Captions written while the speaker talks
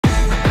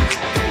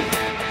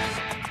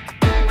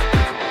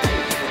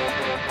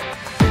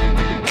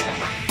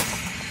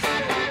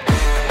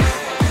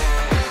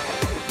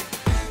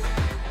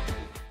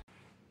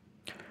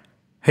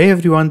Hey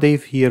everyone,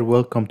 Dave here.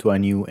 Welcome to a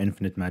new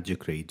Infinite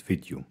Magicraid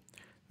video.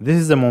 This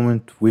is the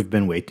moment we've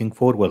been waiting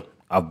for. Well,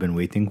 I've been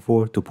waiting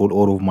for to pull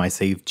all of my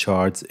saved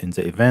shards in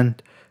the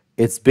event.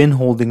 It's been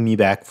holding me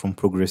back from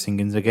progressing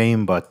in the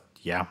game, but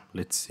yeah,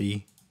 let's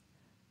see.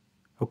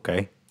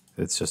 Okay,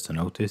 that's just a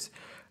notice.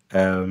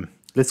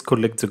 Let's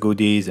collect the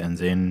goodies and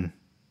then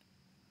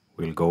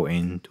we'll go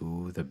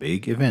into the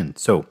big event.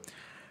 So,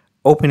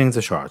 opening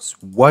the shards.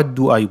 What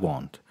do I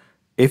want?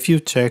 If you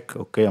check,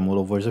 okay, I'm all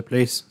over the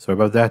place. Sorry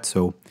about that.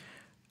 So,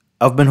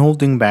 I've been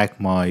holding back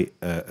my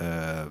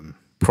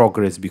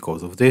progress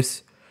because of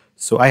this.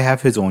 So I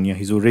have Hizonia.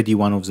 He's already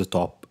one of the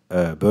top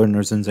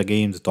burners in the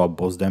game, the top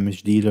boss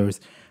damage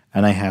dealers.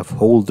 And I have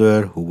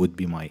Holder, who would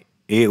be my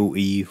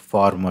AoE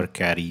farmer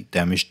carry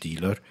damage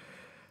dealer.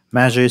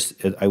 Magus,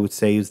 I would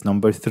say, is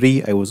number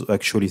 3. I was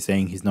actually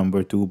saying he's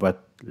number 2,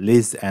 but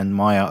Liz and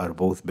Maya are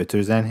both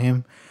better than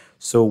him.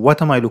 So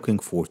what am I looking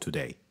for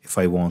today if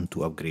I want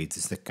to upgrade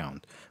this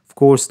account? Of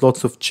course,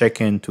 lots of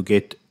check-in to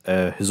get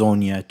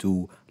Hizonia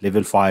to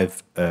level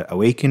 5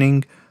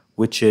 Awakening,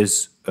 which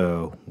is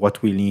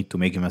what we need to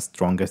make him as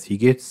strong as he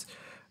gets.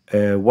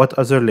 What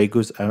other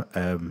Legos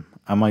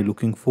am I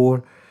looking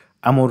for?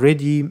 I'm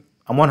 100,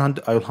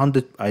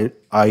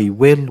 I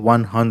will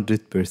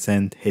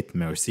 100% hit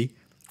Mercy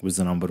with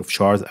the number of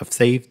shards I've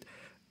saved.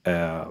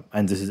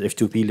 And this is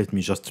F2P, let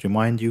me just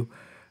remind you.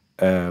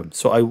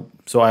 So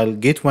I'll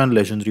get one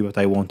legendary, but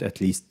I want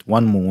at least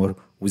one more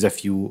with a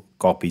few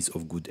copies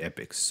of good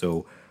epics.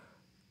 So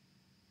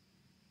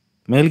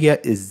Melia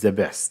is the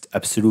best,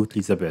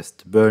 absolutely the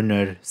best.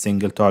 Burner,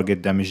 single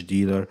target damage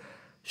dealer.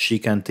 She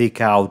can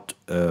take out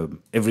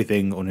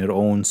everything on her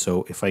own.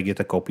 So if I get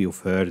a copy of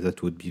her,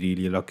 that would be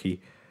really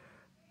lucky.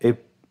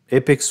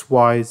 Epics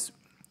wise,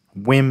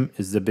 Wim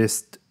is the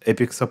best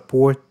epic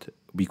support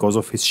because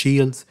of his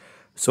shields.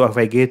 So if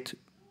I get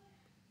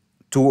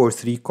 2 or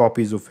 3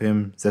 copies of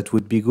him, that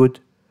would be good,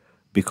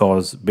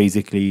 because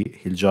basically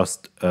he'll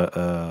just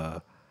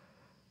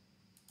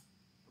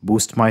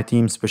boost my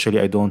team. Especially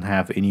I don't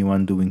have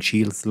anyone doing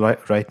shields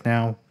right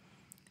now.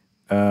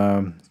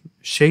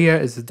 Shea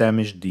is a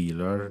damage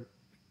dealer.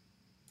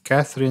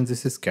 Catherine,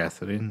 this is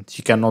Catherine.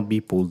 She cannot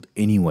be pulled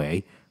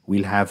anyway.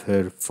 We'll have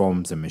her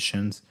from the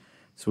missions.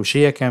 So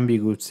Shea can be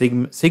good.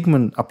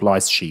 Sigmund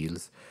applies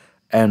shields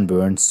and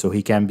burns, so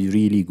he can be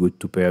really good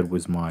to pair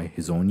with my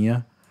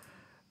Hizonia.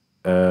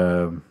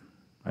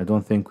 I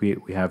don't think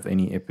we have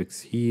any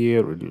epics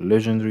here or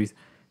legendaries.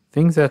 I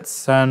think that's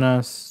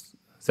Sana,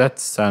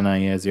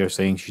 yes, you're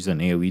saying she's an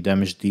AoE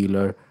damage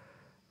dealer.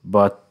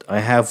 But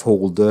I have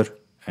Holder,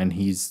 and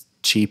he's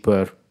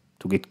cheaper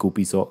to get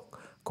copies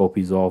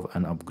of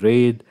and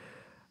upgrade.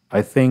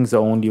 I think the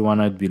only one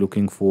I'd be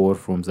looking for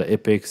from the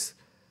epics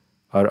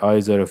are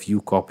either a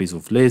few copies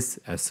of Liz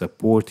as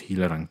support,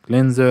 healer, and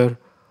cleanser,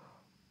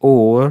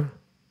 or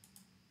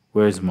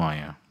where's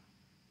Maya?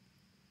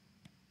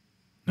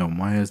 No,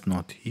 Maya's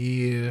not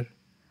here.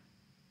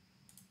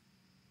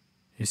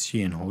 Is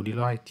she in Holy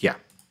Light? Yeah.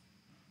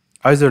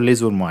 Either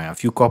Liz or Maya. A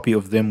few copies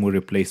of them will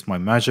replace my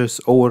Magus,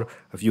 or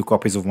a few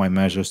copies of my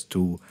Magus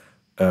to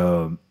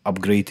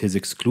upgrade his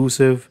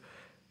exclusive.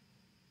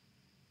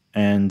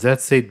 And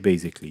that's it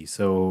basically.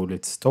 So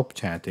let's stop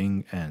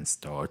chatting and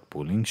start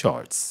pulling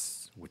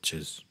shards, which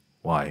is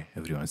why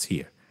everyone's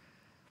here.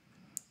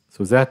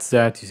 So that's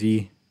that, you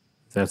see.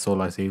 That's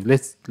all I say.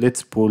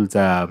 Let's pull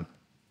the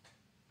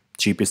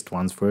cheapest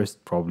ones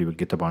first. Probably we'll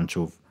get a bunch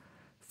of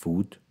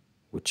food,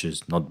 which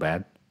is not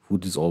bad.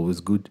 Food is always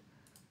good.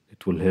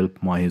 It will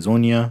help my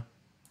Hizonia.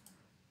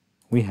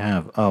 We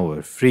have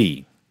our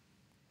free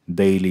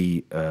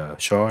daily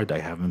shard. I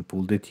haven't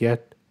pulled it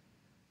yet.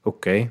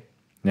 Okay,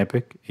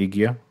 Nepik,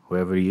 Igia,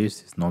 whoever he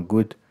is not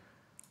good.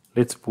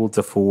 Let's pull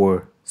the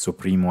 4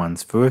 Supreme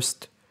ones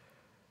first.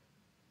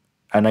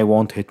 And I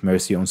won't hit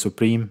Mercy on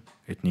Supreme.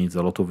 It needs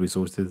a lot of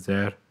resources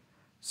there.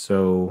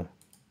 So,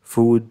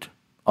 food.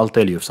 I'll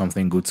tell you if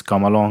something good's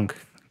come along.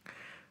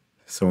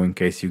 So, in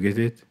case you get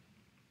it.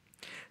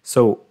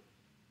 So,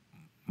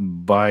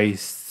 by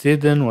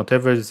Sidon,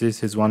 whatever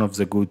this is one of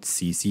the good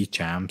CC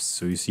champs.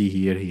 So, you see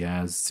here he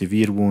has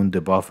Severe Wound,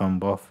 debuff, and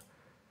buff.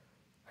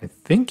 I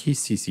think he's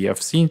CC.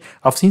 I've seen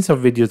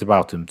some videos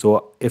about him.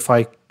 So, if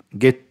I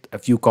get a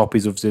few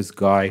copies of this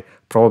guy,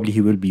 probably he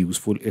will be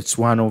useful. It's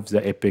one of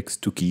the epics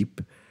to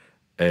keep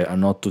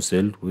and not to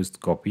sell with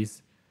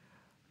copies.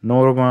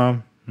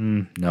 Norma,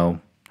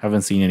 no,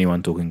 haven't seen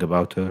anyone talking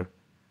about her.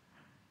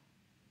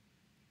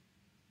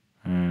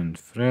 And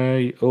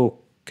Frey,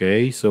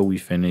 okay, so we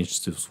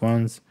finished these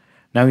ones.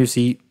 Now you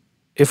see,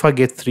 if I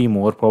get 3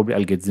 more, probably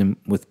I'll get them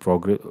with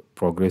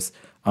progress.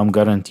 I'm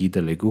guaranteed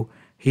the Lego.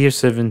 Here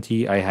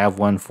 70, I have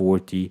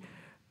 140.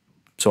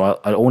 So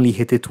I'll only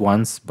hit it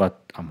once,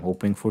 but I'm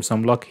hoping for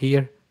some luck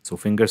here. So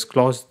fingers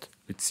crossed.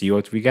 Let's see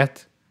what we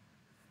get.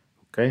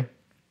 Okay.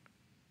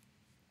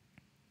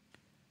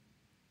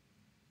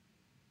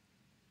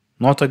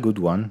 Not a good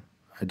one.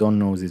 I don't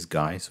know this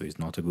guy, so he's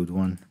not a good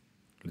one.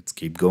 Let's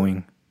keep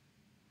going.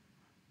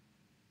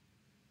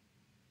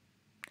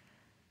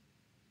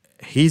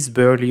 He's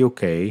barely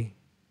okay.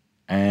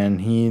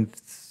 And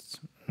he's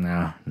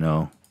Nah,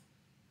 no.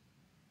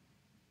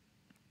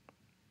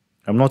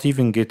 I'm not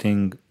even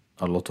getting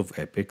a lot of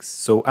epics,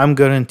 so I'm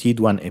guaranteed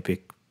one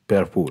epic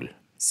per pool.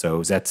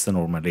 So that's the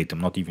normal rate.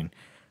 I'm not even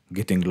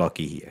getting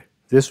lucky here.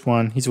 This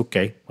one, he's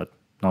okay, but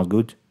not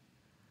good.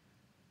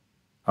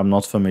 I'm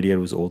not familiar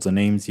with all the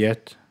names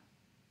yet.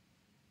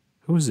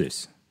 Who's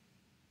this?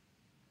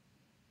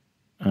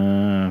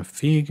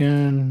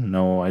 Vegan?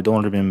 No, I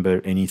don't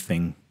remember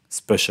anything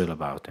special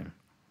about him.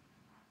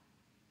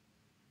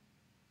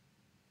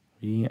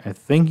 I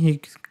think he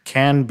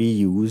can be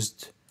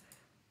used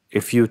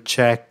if you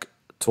check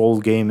Troll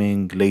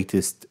Gaming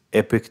latest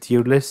epic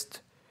tier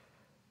list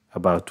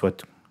about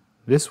what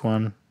this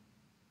one.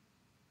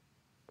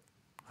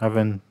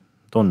 Haven't,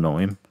 don't know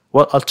him.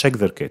 Well, I'll check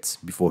their kits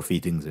before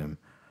feeding them.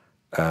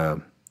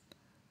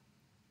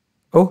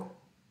 Oh,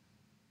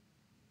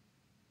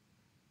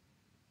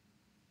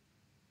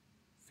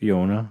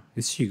 Fiona,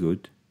 is she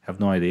good? Have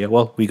no idea.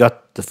 Well, we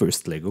got the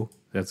first Lego.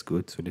 That's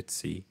good. So let's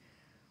see.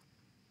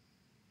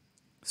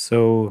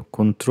 So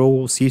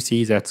control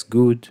CC, that's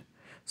good.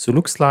 So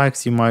looks like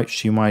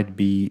she might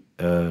be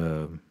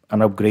an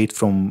upgrade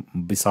from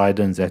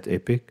Poseidon that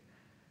epic.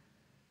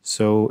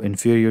 So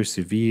inferior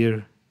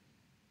severe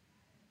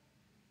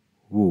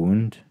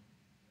wound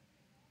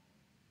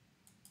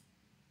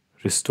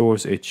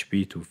restores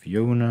HP to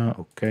Fiona.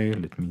 Okay,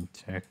 let me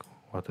check.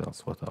 What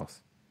else? What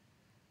else?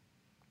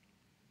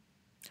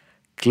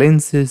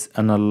 Cleanses,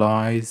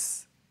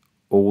 analyze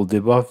all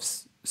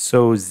debuffs.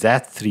 So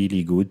that's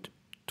really good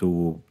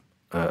to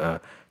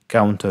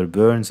counter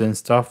burns and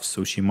stuff.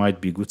 So she might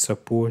be good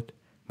support,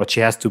 but she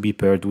has to be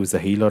paired with a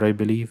healer, I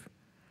believe.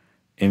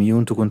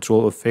 Immune to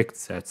control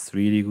effects. That's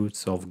really good.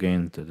 Self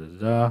gain. Da da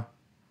da.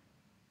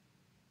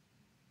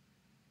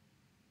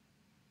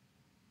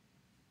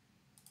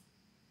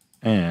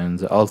 And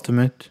the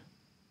ultimate.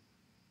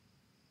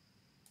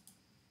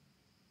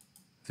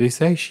 They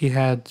say she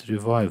had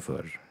revive.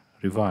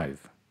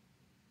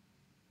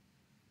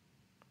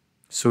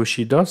 So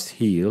she does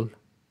heal,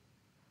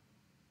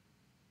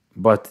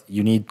 but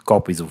you need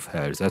copies of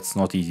hers. That's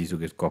not easy to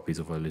get copies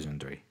of a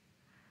legendary.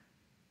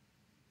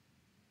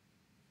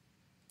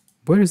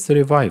 Where is the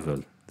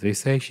revival? They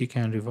say she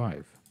can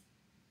revive.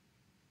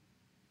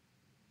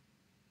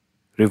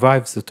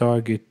 Revives the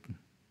target.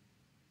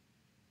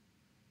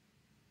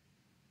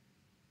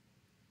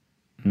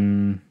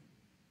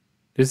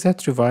 Does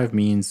that revive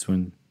means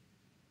when...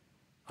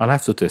 I'll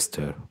have to test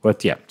her.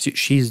 But yeah,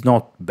 she's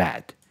not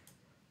bad.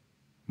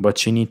 But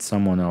she needs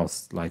someone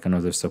else, like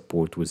another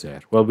support with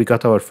her. Well, we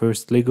got our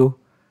first Lego.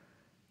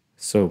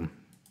 So,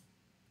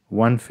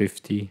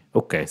 150.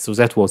 Okay, so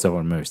that was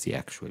our mercy,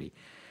 actually.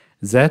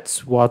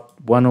 That's what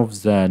one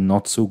of the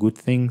not so good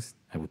things,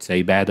 I would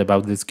say bad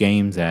about this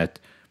game, that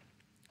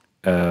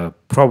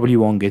probably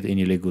won't get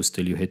any Legos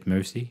till you hit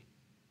mercy.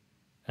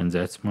 And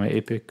that's my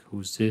epic.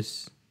 Who's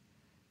this?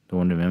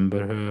 Don't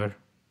remember her.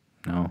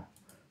 No.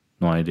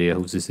 No idea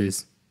who this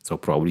is. So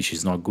probably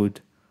she's not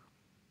good.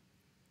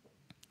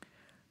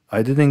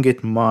 I didn't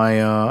get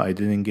Maya. I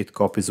didn't get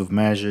copies of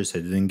Magus. I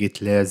didn't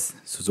get Les.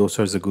 So those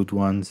are the good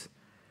ones.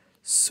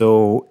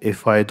 So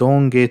if I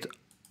don't get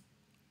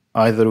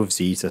either of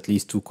these, at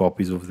least 2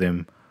 copies of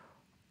them,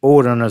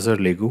 or another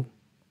Lego,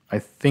 I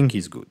think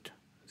he's good.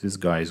 This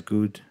guy is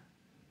good.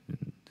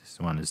 This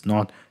one is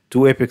not.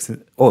 2 epics.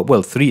 Oh,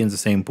 well, 3 in the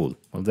same pool.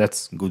 Well,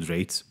 that's good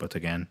rates. But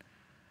again,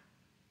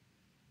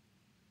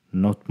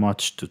 not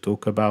much to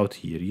talk about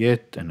here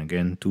yet. And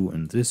again, 2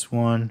 in this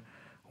one.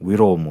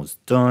 We're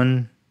almost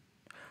done.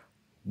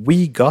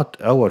 We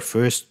got our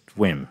first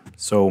whim.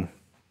 So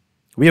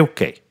we're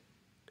okay.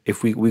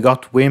 If we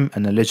got whim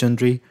and a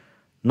legendary,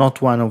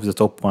 not one of the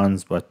top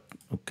ones, but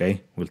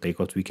okay, we'll take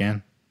what we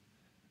can.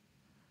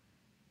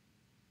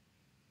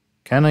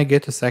 Can I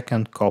get a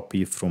second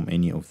copy from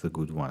any of the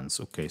good ones?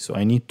 Okay, so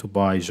I need to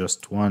buy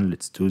just one.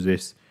 Let's do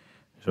this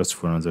just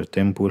for another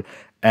temple.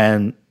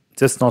 And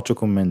that's not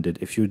recommended.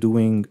 If you're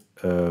doing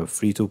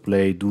free to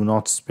play, do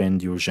not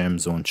spend your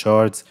gems on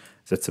shards.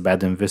 That's a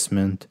bad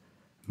investment,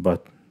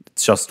 but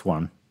it's just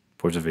one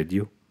for the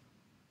video.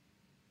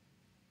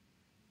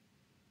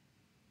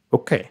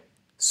 Okay,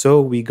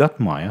 so we got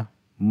Maya.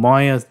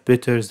 Maya's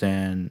better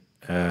than...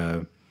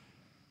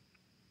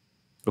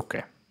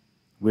 okay,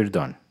 we're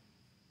done.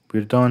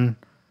 We're done.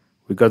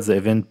 We got the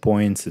event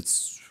points.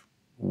 It's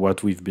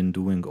what we've been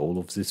doing all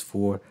of this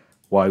for.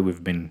 Why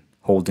we've been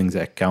holding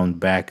the account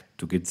back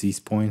to get these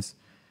points.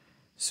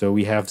 So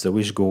we have the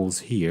wish goals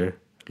here.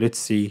 Let's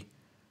see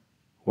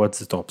what's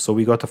the top. So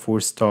we got a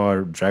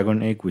 4-star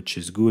dragon egg, which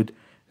is good.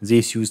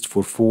 This used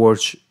for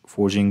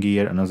forging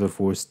gear, another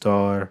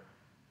 4-star.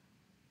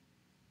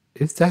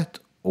 Is that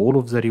all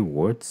of the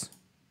rewards?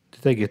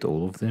 Did I get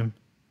all of them?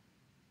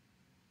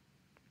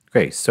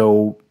 Okay,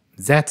 so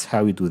that's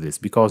how you do this,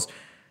 because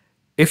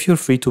if you're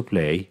free to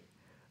play,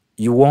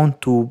 you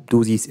want to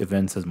do these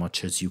events as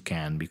much as you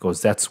can,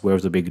 because that's where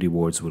the big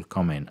rewards will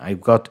come in.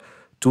 I've got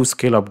 2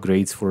 skill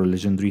upgrades for a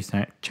legendary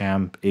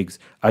champ eggs.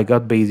 I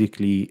got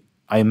basically,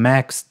 I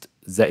maxed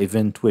the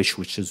event wish,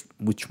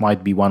 which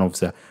might be one of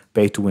the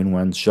pay to win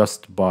ones,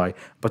 just buy.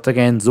 But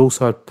again,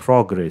 those are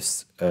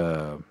progress.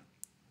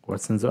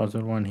 What's in the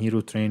other one?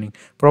 Hero training.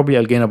 Probably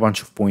I'll gain a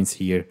bunch of points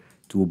here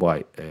to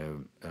buy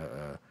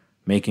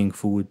making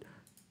food.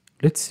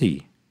 Let's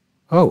see.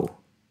 Oh,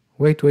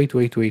 wait.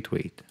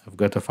 I've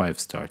got a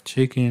 5-star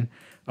chicken.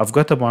 I've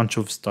got a bunch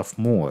of stuff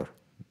more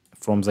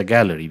from the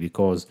gallery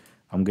because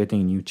I'm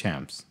getting new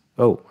champs.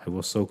 Oh, I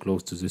was so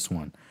close to this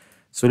one.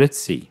 So let's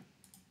see.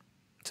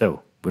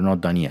 So we're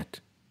not done yet.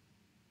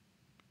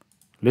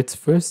 Let's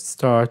first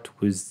start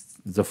with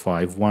the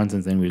 5 ones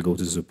and then we'll go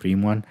to the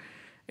Supreme one.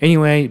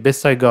 Anyway,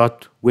 best I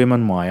got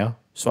Women Maya.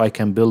 So I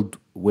can build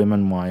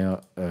Women Maya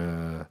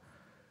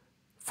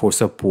for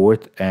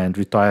support and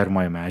retire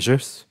my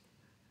measures.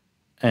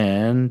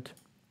 And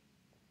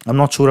I'm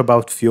not sure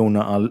about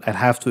Fiona. I'll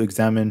have to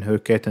examine her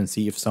kit and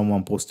see if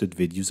someone posted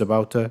videos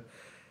about her.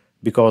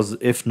 Because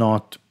if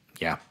not,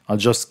 yeah, I'll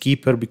just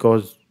keep her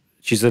because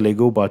she's a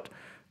Lego, but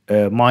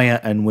Maya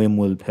and Wim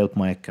will help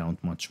my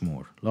account much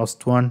more.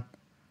 Last one.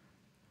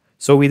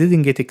 So we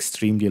didn't get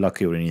extremely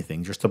lucky or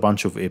anything, just a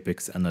bunch of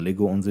epics and a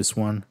Lego on this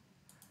one.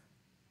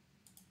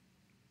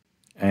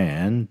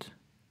 And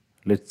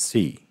let's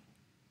see.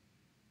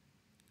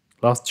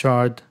 Last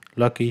shard,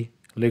 lucky,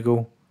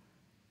 Lego,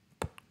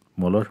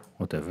 Muller,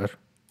 whatever.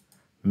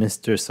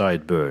 Mr.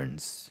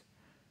 Sideburns.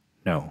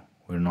 No,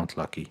 we're not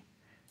lucky.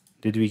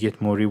 Did we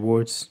get more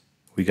rewards?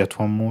 We got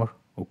one more,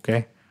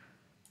 okay.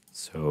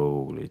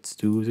 So let's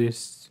do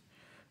this.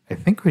 I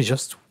think we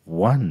just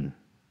won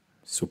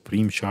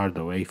Supreme Shard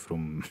away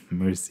from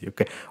Mercy.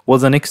 Okay. Well,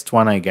 the next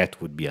one I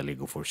get would be a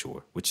Lego for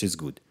sure, which is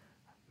good.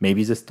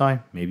 Maybe this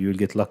time. Maybe we'll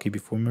get lucky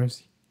before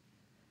Mercy.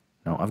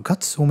 No, I've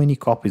got so many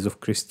copies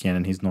of Christian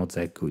and he's not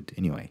that good.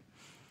 Anyway.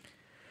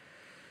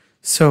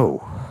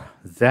 So,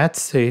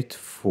 that's it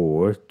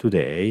for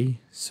today.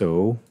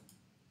 So,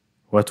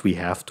 what we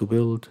have to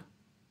build.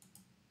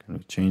 Can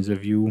we change the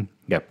view?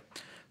 Yep.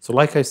 So,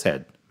 like I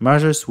said,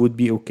 measures would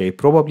be okay.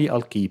 Probably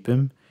I'll keep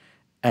him.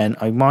 And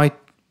I might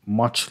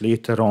much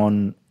later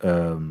on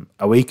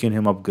awaken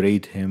him,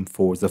 upgrade him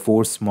for the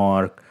force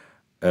mark,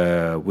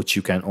 which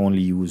you can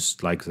only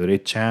use like the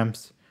red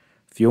champs.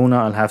 Fiona,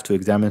 I'll have to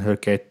examine her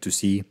kit to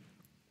see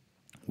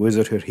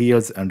whether her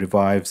heals and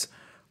revives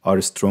are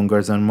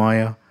stronger than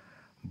Maya.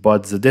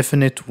 But the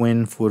definite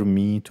win for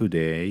me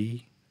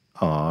today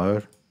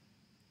are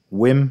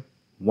Wim,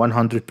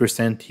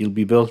 100% he'll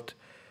be built.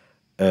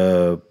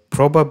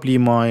 Probably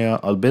Maya,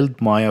 I'll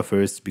build Maya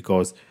first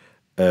because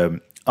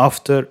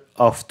after,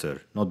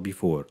 not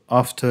before,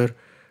 after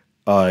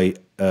I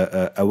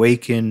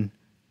awaken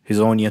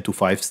Hisonia to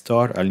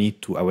 5-star, I'll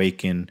need to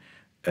awaken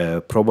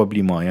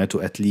probably Maya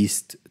to at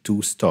least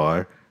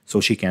 2-star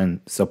so she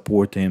can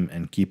support him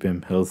and keep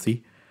him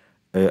healthy.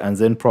 And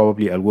then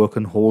probably I'll work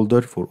on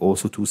Holder for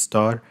also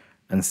 2-star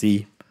and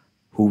see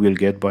who we'll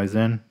get by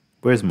then.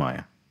 Where's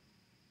Maya?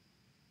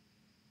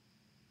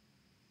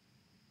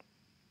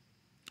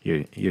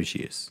 Here she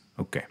is.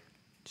 Okay.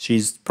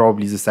 She's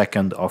probably the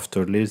second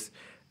after Liz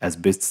as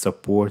best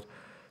support.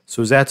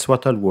 So that's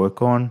what I'll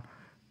work on.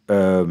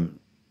 I'm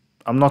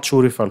not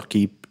sure if I'll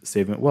keep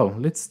saving. Well,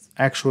 let's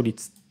actually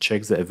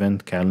check the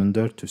event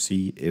calendar to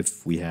see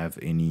if we have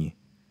any.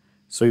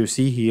 So you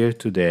see here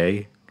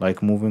today,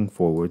 like moving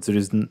forward, there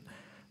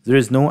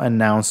is no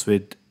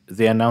announcement.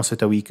 They announced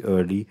it a week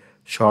early,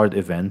 shard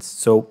events.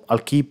 So I'll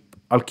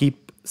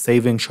keep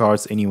saving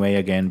shards anyway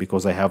again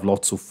because I have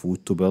lots of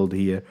food to build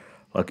here.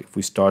 Like if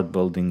we start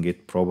building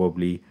it,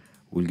 probably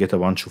we'll get a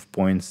bunch of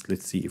points.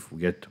 Let's see if we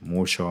get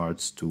more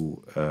shards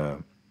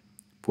to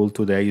pull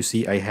today. You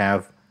see, I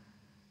have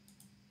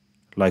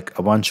like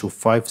a bunch of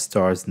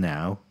 5-stars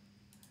now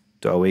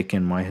to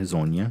awaken my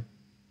Hisonia.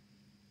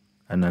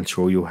 And I'll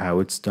show you how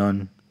it's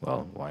done,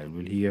 well, while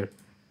we're here.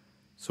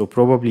 So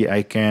probably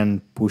I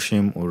can push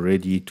him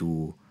already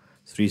to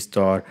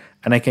 3-star.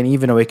 And I can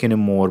even awaken him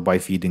more by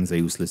feeding the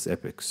useless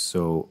epics.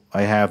 So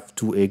I have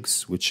 2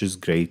 eggs, which is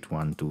great.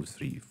 1, 2,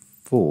 3,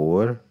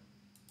 4.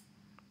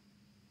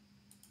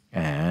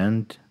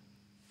 And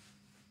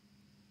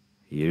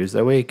here's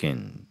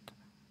awakened.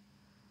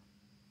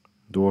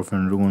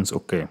 Dwarven ruins.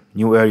 Okay,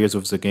 new areas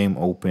of the game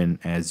open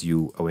as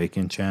you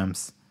awaken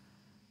champs.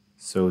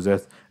 So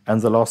that, and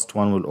the last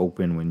one will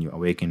open when you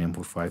awaken him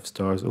for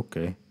 5-stars.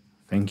 Okay,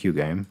 thank you,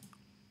 game.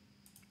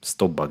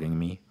 Stop bugging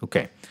me.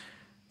 Okay,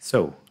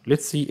 so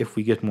let's see if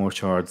we get more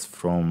shards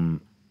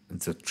from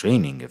the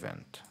training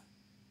event.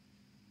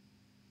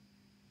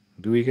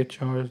 Do we get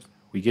shards?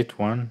 We get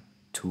 1,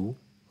 2.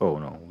 Oh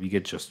no, we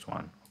get just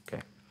 1.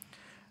 Okay,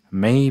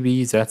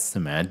 maybe that's the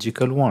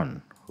magical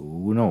one.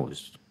 Who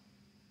knows?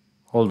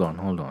 Hold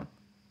on.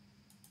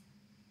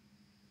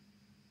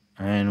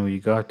 And we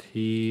got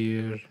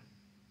here.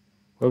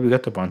 Well, we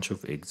got a bunch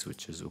of eggs,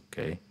 which is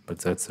okay, but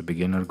that's a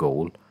beginner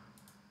goal.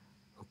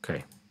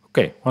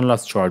 Okay, one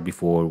last shard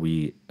before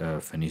we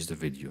finish the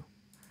video.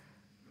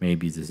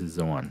 Maybe this is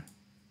the one.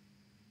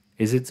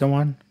 Is it the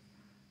one?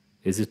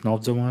 Is it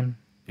not the one?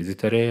 Is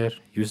it a rare?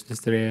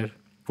 Useless rare?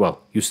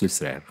 Well,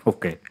 useless rare.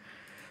 Okay.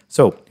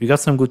 So, we got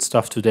some good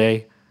stuff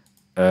today.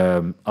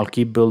 I'll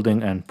keep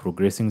building and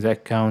progressing the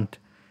account.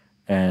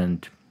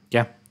 And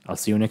yeah, I'll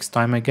see you next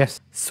time, I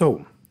guess.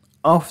 So,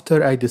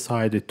 after I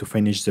decided to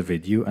finish the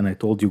video and I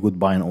told you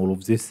goodbye and all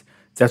of this,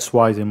 that's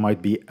why there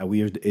might be a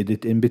weird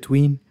edit in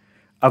between.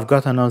 I've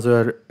got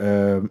another.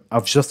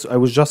 I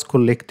was just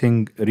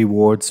collecting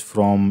rewards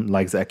from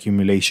like the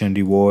accumulation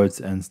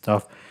rewards and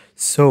stuff.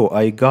 So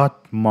I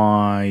got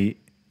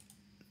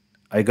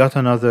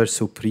another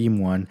supreme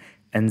one,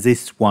 and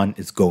this one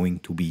is going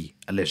to be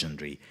a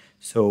legendary.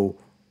 So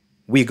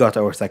we got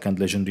our second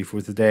legendary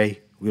for the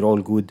day. We're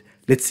all good.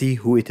 Let's see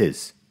who it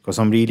is, because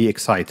I'm really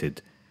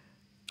excited.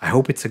 I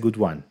hope it's a good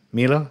one.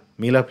 Mila,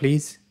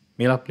 please.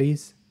 Mila,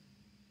 please.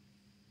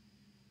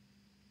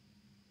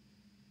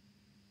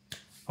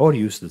 Or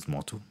useless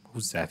motto.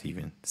 Who's that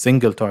even?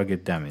 Single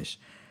target damage.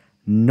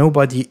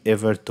 Nobody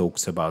ever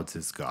talks about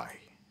this guy.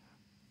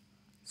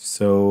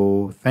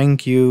 So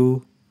thank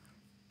you.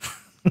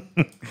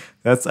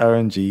 That's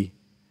RNG.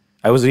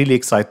 I was really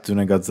excited when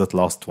I got that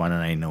last one,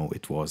 and I know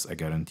it was a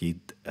guaranteed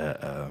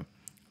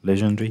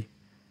legendary.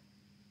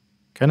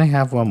 Can I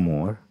have one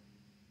more?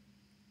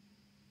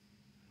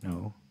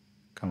 No.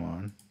 Come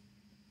on.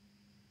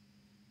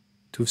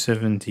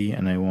 270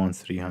 and I want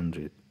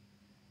 300.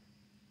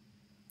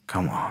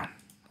 Come on.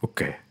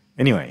 Okay.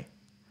 Anyway,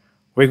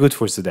 we're good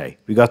for today.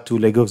 We got 2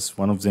 Legos,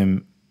 one of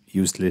them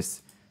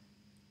useless.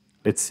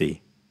 Let's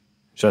see.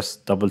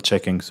 Just double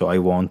checking so I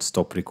won't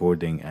stop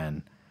recording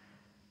and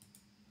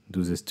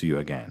do this to you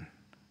again.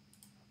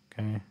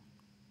 Okay.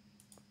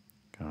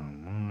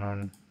 Come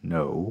on.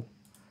 No.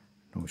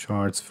 No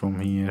shards from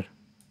here.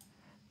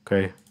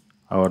 Okay.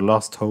 Our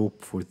last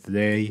hope for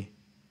today.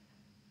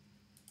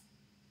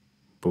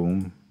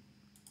 Boom.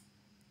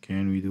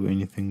 Can we do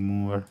anything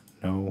more?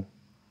 No.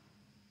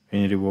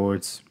 Any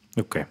rewards?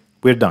 Okay.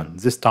 We're done.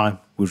 This time,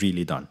 we're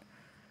really done.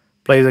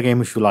 Play the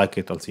game if you like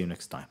it. I'll see you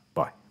next time.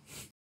 Bye.